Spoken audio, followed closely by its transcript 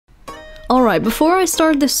Alright, before I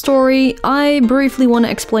start this story, I briefly want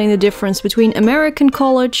to explain the difference between American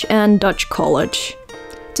college and Dutch college.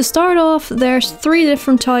 To start off, there's 3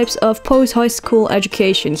 different types of post-high school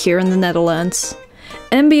education here in the Netherlands.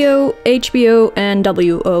 MBO, HBO, and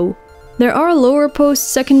WO. There are lower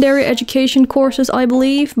post-secondary education courses, I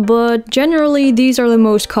believe, but generally these are the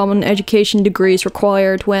most common education degrees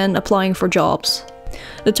required when applying for jobs.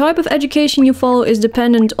 The type of education you follow is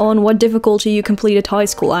dependent on what difficulty you completed high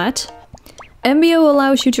school at. MBO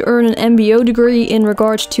allows you to earn an MBO degree in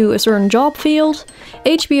regards to a certain job field,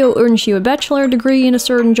 HBO earns you a bachelor degree in a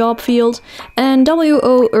certain job field, and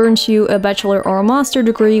WO earns you a bachelor or a master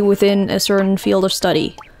degree within a certain field of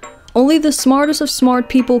study. Only the smartest of smart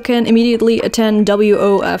people can immediately attend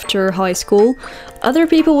WO after high school. Other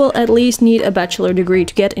people will at least need a bachelor degree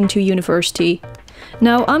to get into university.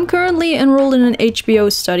 Now, I'm currently enrolled in an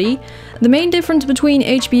HBO study. The main difference between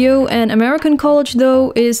HBO and American college,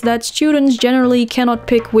 though, is that students generally cannot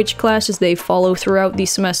pick which classes they follow throughout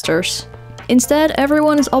these semesters. Instead,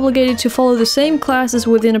 everyone is obligated to follow the same classes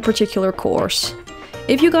within a particular course.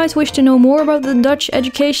 If you guys wish to know more about the Dutch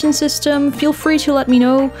education system, feel free to let me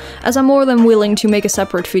know, as I'm more than willing to make a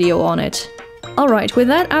separate video on it. Alright, with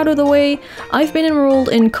that out of the way, I've been enrolled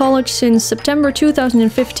in college since September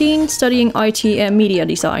 2015, studying IT and media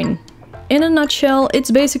design. In a nutshell,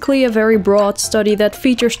 it's basically a very broad study that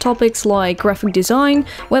features topics like graphic design,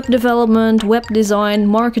 web development, web design,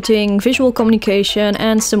 marketing, visual communication,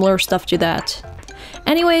 and similar stuff to that.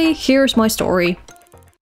 Anyway, here's my story.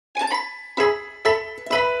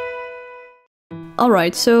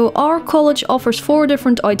 Alright, so our college offers 4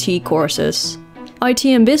 different IT courses. IT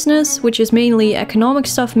and business, which is mainly economic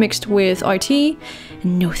stuff mixed with IT.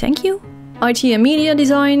 No thank you. IT and media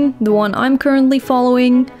design, the one I'm currently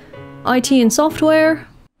following. IT and software.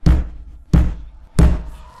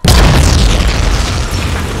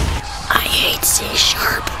 I hate C#.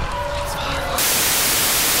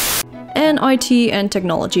 And IT and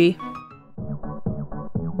technology.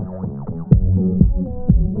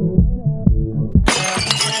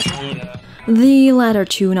 The latter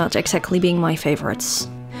 2 not exactly being my favorites.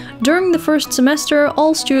 During the first semester,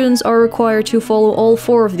 all students are required to follow all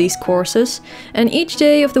 4 of these courses, and each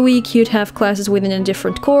day of the week you'd have classes within a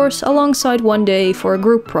different course, alongside one day for a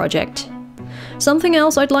group project. Something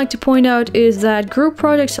else I'd like to point out is that group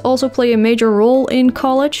projects also play a major role in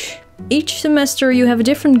college. Each semester you have a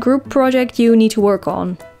different group project you need to work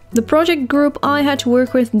on. The project group I had to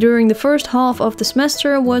work with during the first half of the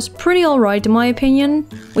semester was pretty alright in my opinion.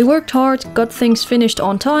 We worked hard, got things finished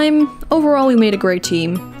on time, overall we made a great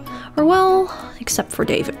team. Or well, except for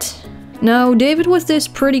David. Now, David was this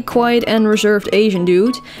pretty quiet and reserved Asian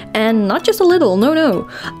dude, and not just a little, no.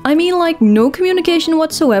 I mean like no communication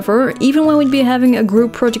whatsoever, even when we'd be having a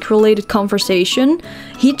group project related conversation.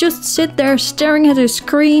 He'd just sit there staring at his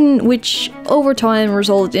screen, which over time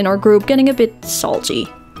resulted in our group getting a bit salty.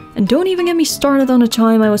 And don't even get me started on the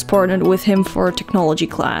time I was partnered with him for a technology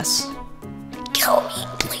class. Kill me,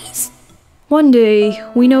 please. One day,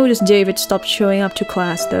 we noticed David stopped showing up to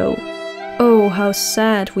class though. Oh, how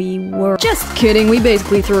sad we were. Just kidding, we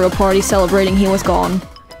basically threw a party celebrating he was gone.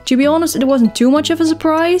 To be honest, it wasn't too much of a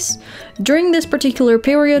surprise. During this particular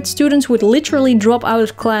period, students would literally drop out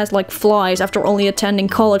of class like flies after only attending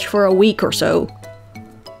college for a week or so.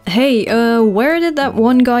 Hey, where did that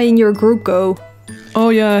one guy in your group go? Oh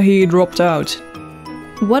yeah, he dropped out.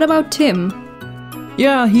 What about Tim?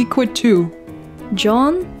 Yeah, he quit too.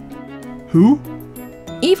 John? Who?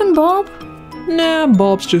 Even Bob? Nah,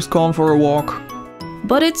 Bob's just gone for a walk.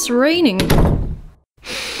 But it's raining.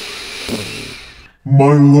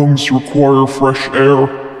 My lungs require fresh air.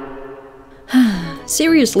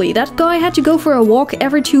 Seriously, that guy had to go for a walk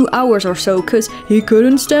every 2 hours or so, cause he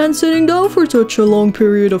couldn't stand sitting down for such a long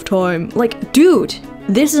period of time. Like, dude,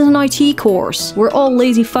 this is an IT course. We're all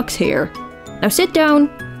lazy fucks here. Now sit down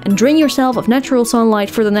and drain yourself of natural sunlight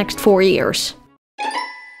for the next 4 years.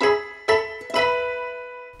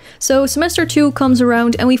 So semester 2 comes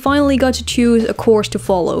around and we finally got to choose a course to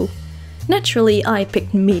follow. Naturally, I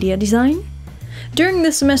picked media design. During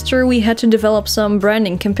this semester we had to develop some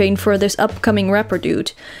branding campaign for this upcoming rapper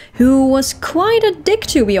dude, who was quite a dick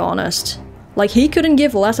to be honest. Like he couldn't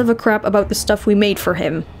give less of a crap about the stuff we made for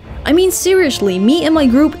him. I mean seriously, me and my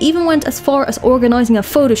group even went as far as organizing a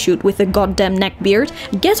photo shoot with the goddamn neckbeard.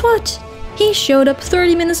 Guess what? He showed up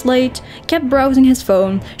 30 minutes late, kept browsing his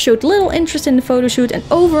phone, showed little interest in the photo shoot and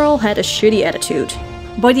overall had a shitty attitude.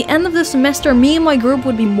 By the end of the semester, me and my group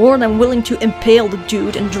would be more than willing to impale the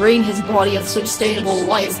dude and drain his body of sustainable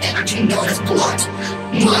life energy known as blood.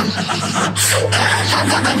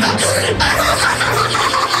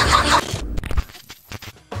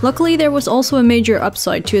 Luckily, there was also a major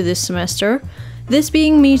upside to this semester, this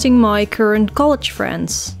being meeting my current college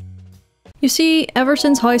friends. You see, ever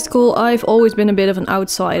since high school, I've always been a bit of an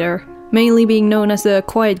outsider, mainly being known as the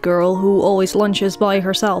quiet girl who always lunches by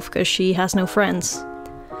herself because she has no friends.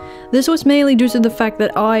 This was mainly due to the fact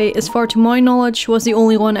that I, as far to my knowledge, was the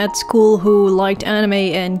only one at school who liked anime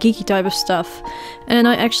and geeky type of stuff, and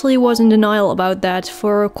I actually was in denial about that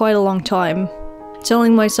for quite a long time.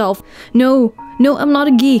 Telling myself, no, I'm not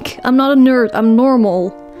a geek, I'm not a nerd, I'm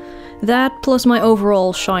normal. That plus my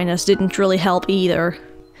overall shyness didn't really help either.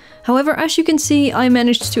 However, as you can see, I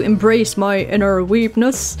managed to embrace my inner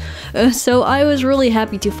weepness, so I was really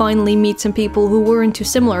happy to finally meet some people who were into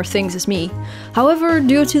similar things as me. However,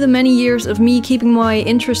 due to the many years of me keeping my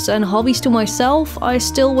interests and hobbies to myself, I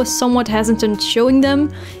still was somewhat hesitant showing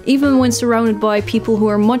them, even when surrounded by people who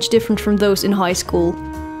are much different from those in high school.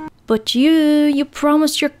 But you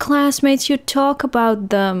promised your classmates you'd talk about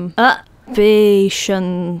them.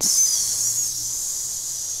 Patience.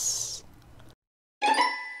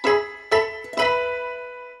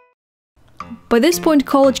 By this point,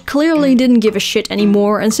 college clearly didn't give a shit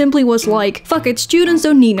anymore and simply was like, fuck it, students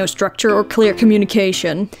don't need no structure or clear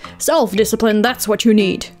communication. Self-discipline, that's what you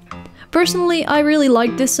need. Personally, I really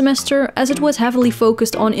liked this semester as it was heavily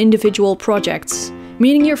focused on individual projects,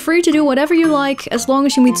 meaning you're free to do whatever you like as long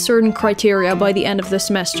as you meet certain criteria by the end of the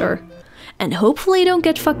semester. And hopefully don't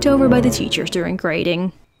get fucked over by the teachers during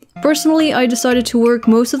grading. Personally, I decided to work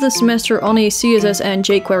most of the semester on a CSS and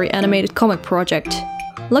jQuery animated comic project.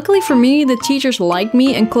 Luckily for me, the teachers liked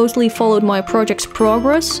me and closely followed my project's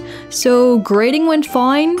progress, so grading went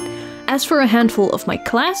fine. As for a handful of my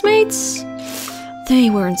classmates, they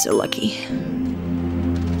weren't so lucky.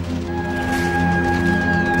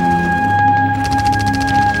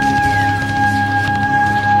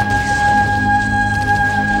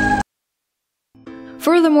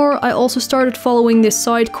 Furthermore, I also started following this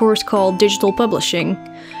side course called Digital Publishing.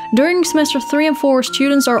 During semester 3 and 4,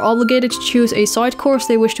 students are obligated to choose a side course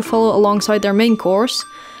they wish to follow alongside their main course.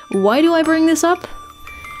 Why do I bring this up?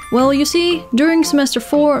 Well, you see, during semester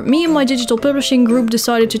 4, me and my digital publishing group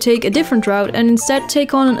decided to take a different route and instead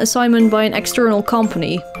take on an assignment by an external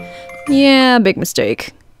company. Yeah, big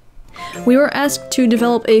mistake. We were asked to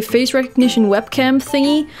develop a face recognition webcam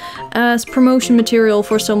thingy as promotion material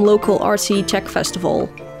for some local artsy tech festival.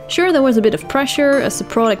 Sure, there was a bit of pressure as the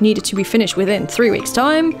product needed to be finished within 3 weeks'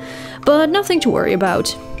 time, but nothing to worry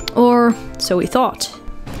about. Or so we thought.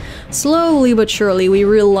 Slowly but surely we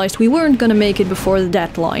realized we weren't gonna make it before the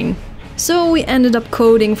deadline. So we ended up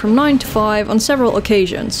coding from 9 to 5 on several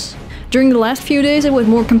occasions. During the last few days it was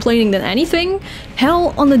more complaining than anything.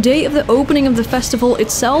 Hell, on the day of the opening of the festival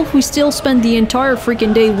itself, we still spent the entire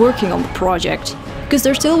freaking day working on the project. Because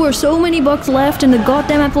there still were so many bugs left and the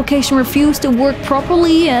goddamn application refused to work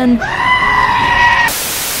properly and...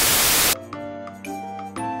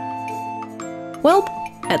 Well,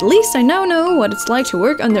 at least I now know what it's like to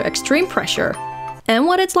work under extreme pressure. And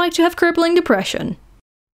what it's like to have crippling depression.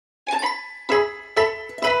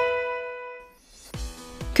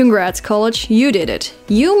 Congrats, college, you did it.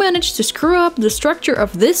 You managed to screw up the structure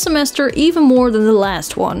of this semester even more than the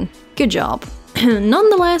last one. Good job.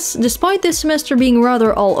 Nonetheless, despite this semester being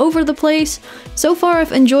rather all over the place, so far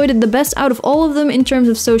I've enjoyed it the best out of all of them in terms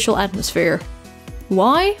of social atmosphere.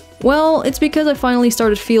 Why? Well, it's because I finally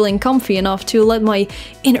started feeling comfy enough to let my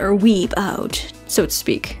inner weep out, so to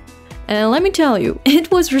speak. And let me tell you, it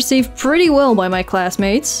was received pretty well by my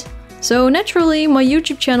classmates. So naturally, my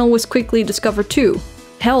YouTube channel was quickly discovered too.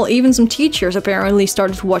 Hell, even some teachers apparently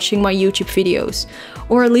started watching my YouTube videos,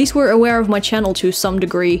 or at least were aware of my channel to some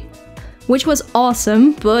degree. Which was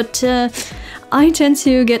awesome, but I tend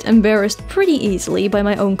to get embarrassed pretty easily by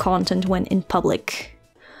my own content when in public.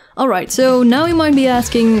 Alright, so now you might be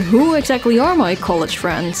asking, who exactly are my college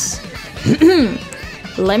friends?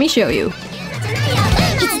 Let me show you.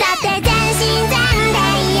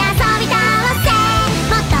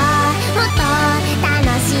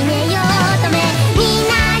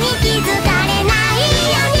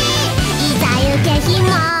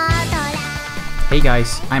 Hey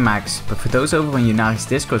guys, I'm Max, but for those over on YUU'S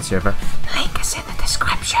Discord server, link is in the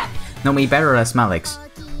description. Know me better as Malix.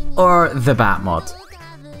 Or the Bat Mod.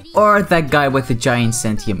 Or that guy with the giant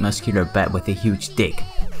sentient muscular bat with a huge dick.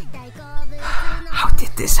 How did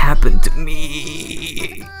this happen to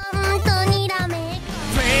me?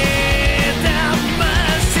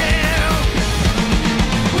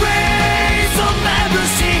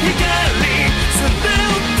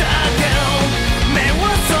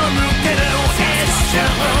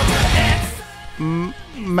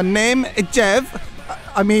 My name is Jeff.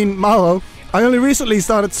 I mean Marlo. I only recently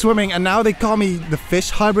started swimming and now they call me the fish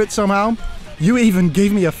hybrid somehow. You even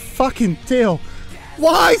gave me a fucking tail.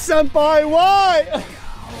 Why, senpai? Why?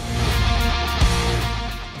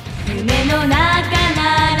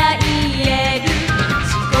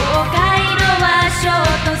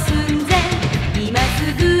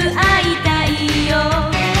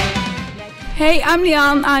 Hey, I'm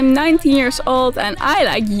Lian, I'm 19 years old and I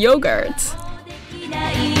like yogurt.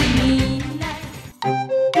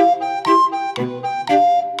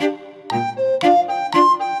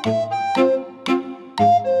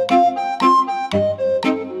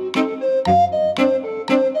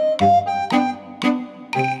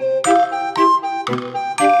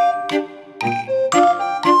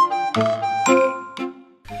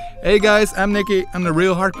 Hey guys, I'm Nicky, I'm the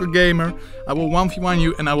real hardcore gamer. I will 1v1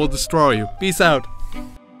 you and I will destroy you. Peace out.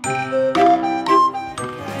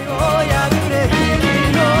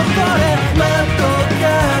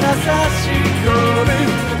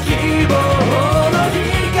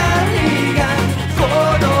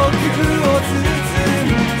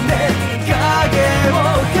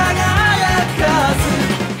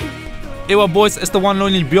 Hey what boys, it's the one and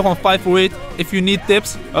only Bjorn 548. If you need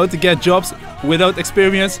tips how to get jobs without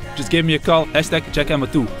experience, just give me a call. Hashtag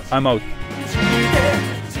JackHammer2. I'm out.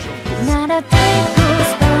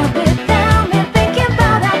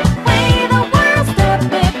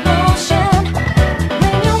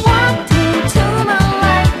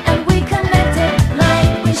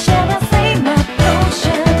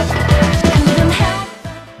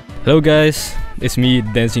 Hello guys, it's me,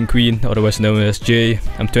 Dancing Queen, otherwise known as Jay.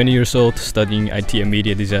 I'm 20 years old, studying IT and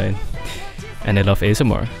media design, and I love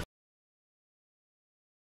ASMR.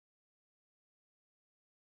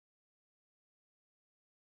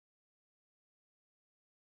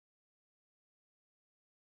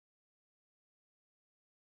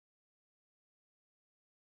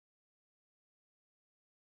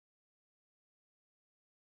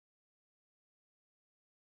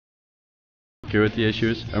 Security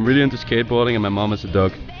issues. I'm really into skateboarding and my mom is a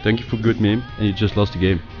dog. Thank you for good meme and you just lost the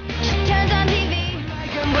game.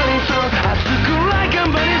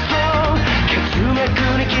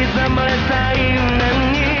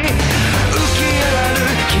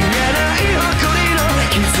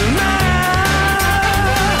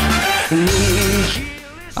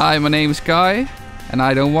 Hi, my name is Kai and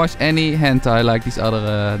I don't watch any hentai like these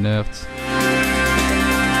other nerds.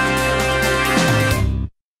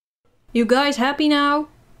 You guys happy now?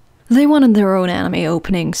 They wanted their own anime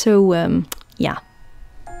opening, so yeah.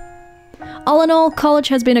 All in all, college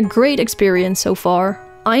has been a great experience so far.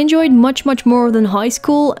 I enjoyed much more than high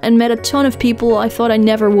school and met a ton of people I thought I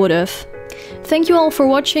never would have. Thank you all for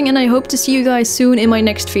watching and I hope to see you guys soon in my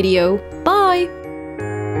next video. Bye!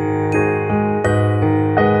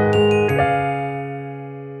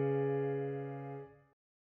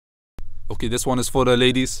 Okay, this one is for the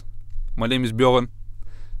ladies. My name is Bjorn.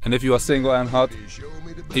 And if you are single and hot,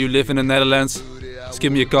 and you live in the Netherlands, just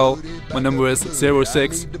give me a call. My number is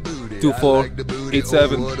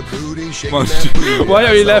 062487. Why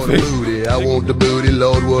are you laughing? I want the booty,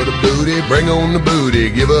 Lord, what a booty. Bring on the booty,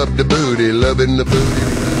 give up the booty, loving the booty.